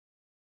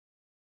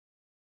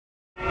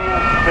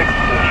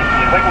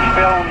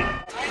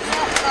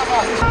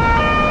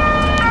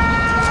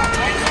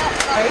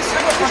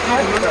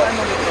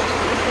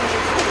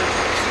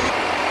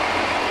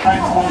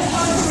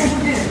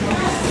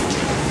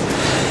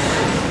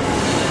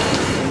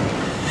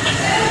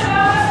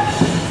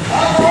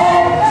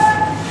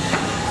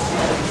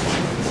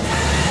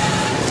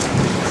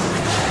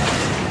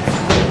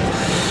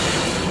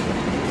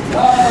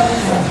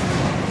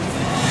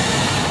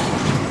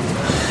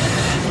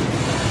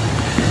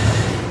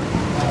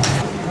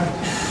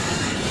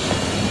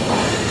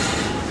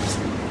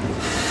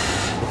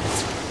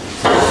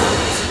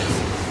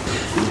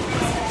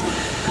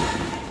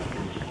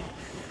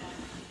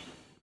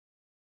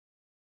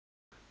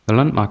The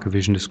Landmarke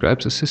vision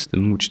describes a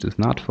system which does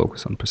not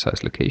focus on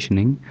precise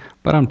locationing,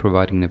 but on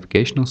providing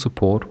navigational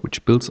support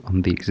which builds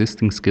on the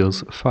existing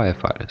skills of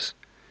firefighters.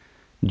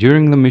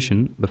 During the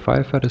mission, the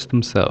firefighters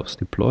themselves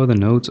deploy the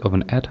nodes of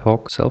an ad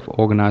hoc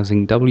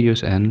self-organizing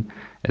WSN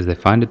as they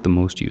find it the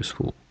most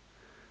useful.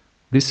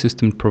 This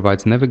system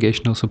provides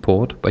navigational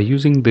support by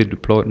using the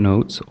deployed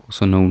nodes,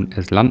 also known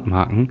as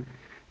Landmarken,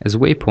 as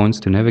waypoints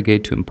to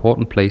navigate to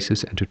important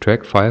places and to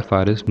track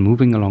firefighters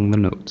moving along the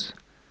nodes.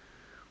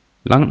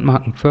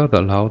 Landmarken further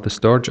allow the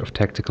storage of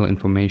tactical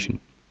information.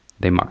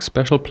 They mark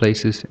special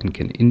places and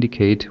can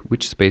indicate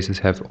which spaces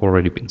have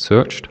already been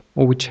searched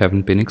or which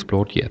haven't been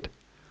explored yet.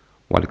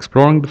 While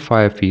exploring the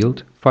fire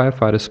field,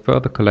 firefighters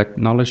further collect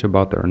knowledge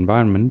about their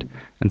environment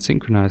and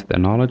synchronize their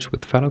knowledge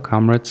with fellow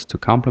comrades to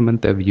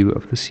complement their view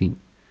of the scene.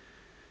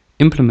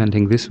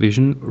 Implementing this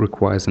vision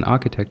requires an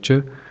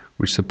architecture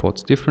which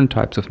supports different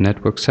types of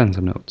network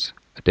sensor nodes,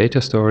 a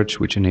data storage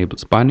which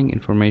enables binding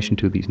information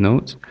to these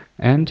nodes,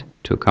 and,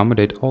 to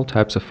accommodate all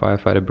types of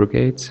firefighter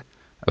brigades,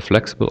 a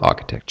flexible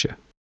architecture.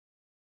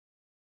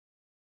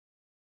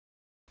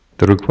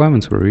 The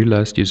requirements were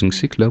realized using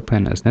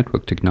TecO as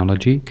network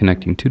technology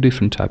connecting two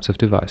different types of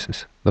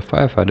devices, the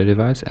firefighter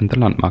device and the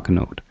Landmarke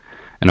node.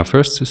 In our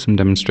first system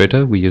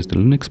demonstrator, we used a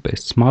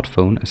Linux-based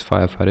smartphone as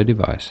firefighter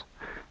device.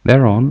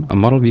 Thereon, a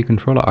model view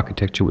controller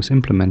architecture was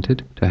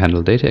implemented to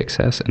handle data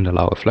access and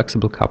allow a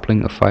flexible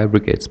coupling of fire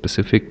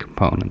brigade-specific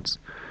components.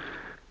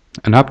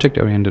 An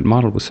object-oriented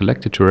model was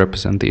selected to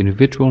represent the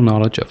individual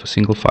knowledge of a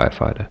single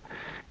firefighter.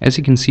 As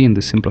you can see in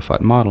this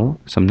simplified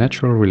model, some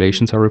natural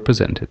relations are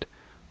represented.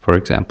 For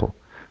example,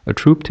 a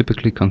troop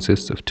typically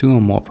consists of 2 or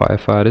more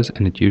firefighters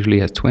and it usually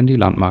has 20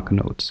 Landmarke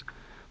nodes.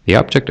 The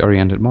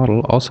object-oriented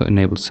model also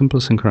enables simple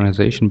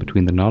synchronization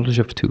between the knowledge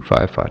of 2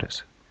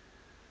 firefighters.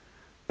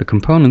 The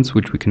components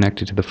which we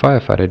connected to the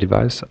firefighter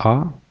device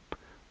are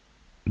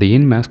the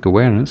in-mask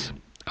awareness,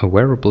 a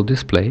wearable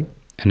display,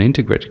 an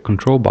integrated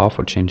control bar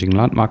for changing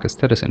Landmarke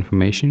status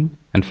information,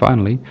 and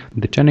finally,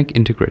 the GENIC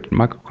integrated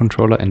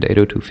microcontroller and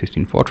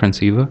 802.15.4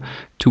 transceiver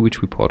to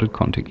which we ported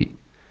contiki.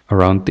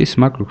 Around this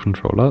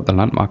microcontroller, the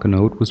Landmarke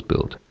node was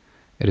built.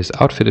 It is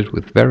outfitted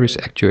with various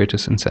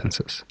actuators and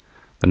sensors.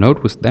 The node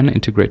was then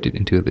integrated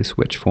into this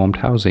wedge-formed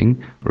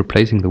housing,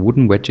 replacing the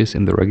wooden wedges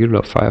in the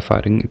regular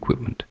firefighting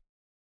equipment.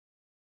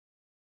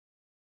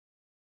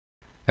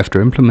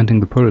 After implementing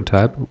the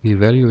prototype, we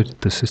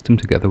evaluated the system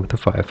together with the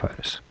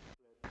firefighters.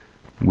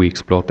 We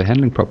explored the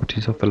handling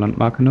properties of the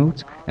Landmarke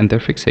nodes and their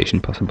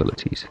fixation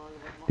possibilities.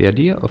 The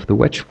idea of the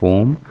wedge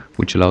form,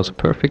 which allows a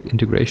perfect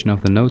integration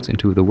of the nodes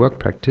into the work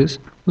practice,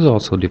 was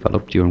also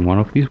developed during one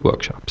of these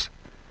workshops.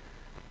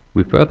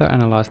 We further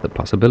analyzed the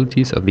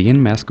possibilities of the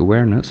in-mask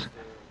awareness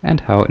and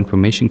how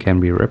information can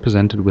be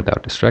represented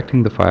without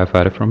distracting the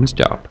firefighter from his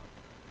job.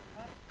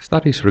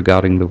 Studies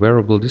regarding the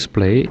wearable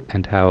display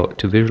and how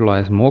to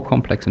visualize more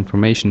complex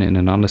information in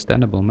an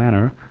understandable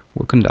manner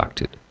were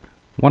conducted.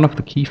 One of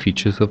the key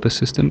features of the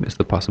system is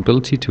the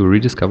possibility to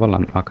rediscover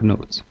Landmarke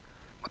nodes.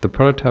 With the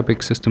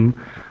prototypic system,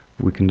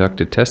 we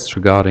conducted tests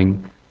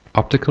regarding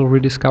optical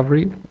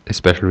rediscovery,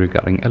 especially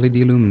regarding LED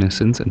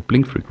luminescence and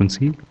blink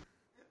frequency,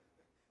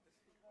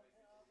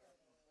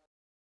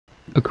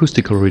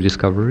 acoustical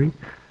rediscovery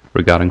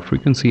regarding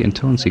frequency and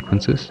tone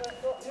sequences,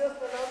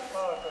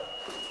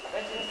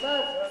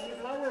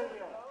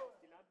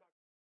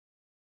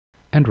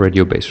 and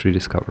radio-based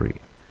rediscovery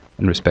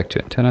in respect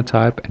to antenna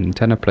type and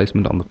antenna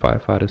placement on the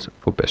firefighters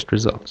for best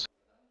results.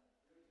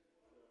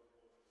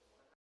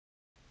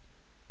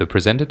 The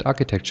presented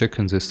architecture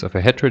consists of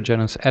a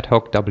heterogeneous ad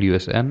hoc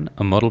WSN,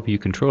 a model view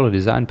controller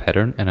design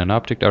pattern, and an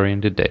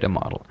object-oriented data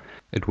model.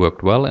 It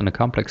worked well in a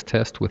complex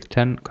test with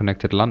 10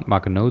 connected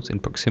Landmarke nodes in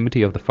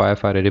proximity of the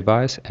firefighter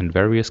device and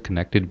various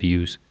connected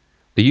views.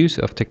 The use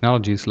of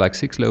technologies like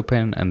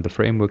TecO and the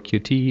framework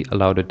Qt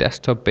allowed a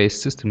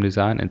desktop-based system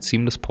design and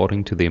seamless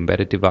porting to the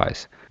embedded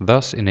device,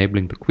 thus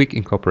enabling the quick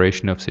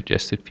incorporation of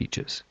suggested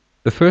features.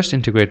 The first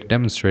integrated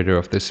demonstrator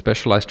of this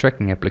specialized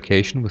tracking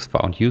application was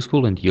found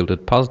useful and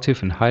yielded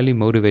positive and highly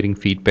motivating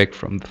feedback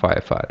from the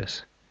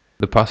firefighters.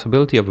 The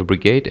possibility of a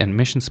brigade and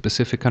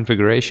mission-specific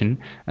configuration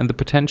and the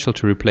potential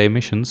to replay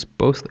missions,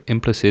 both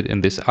implicit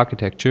in this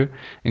architecture,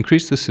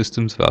 increased the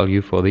system's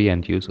value for the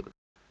end user.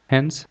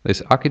 Hence,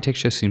 this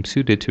architecture seems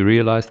suited to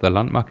realize the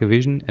Landmarke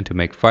vision and to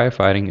make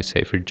firefighting a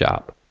safer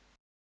job.